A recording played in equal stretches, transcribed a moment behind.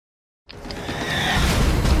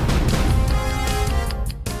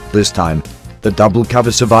This time, the double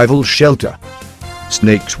cover survival shelter.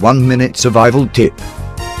 Snake's 1-minute survival tip.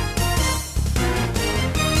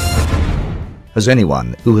 As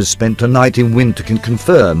anyone who has spent a night in winter can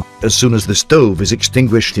confirm, as soon as the stove is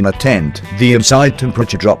extinguished in a tent, the inside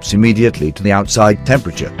temperature drops immediately to the outside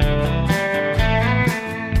temperature.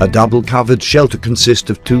 A double-covered shelter consists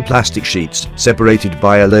of 2 plastic sheets, separated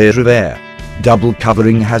by a layer of air. Double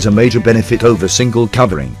covering has a major benefit over single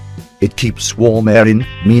covering. It keeps warm air in,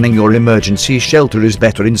 meaning your emergency shelter is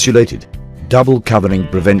better insulated. Double covering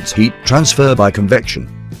prevents heat transfer by convection.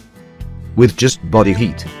 With just body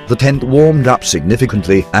heat, the tent warmed up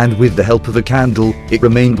significantly, and with the help of a candle, it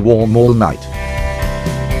remained warm all night.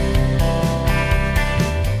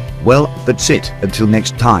 Well, that's it. Until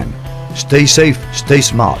next time. Stay safe, stay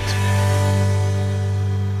smart.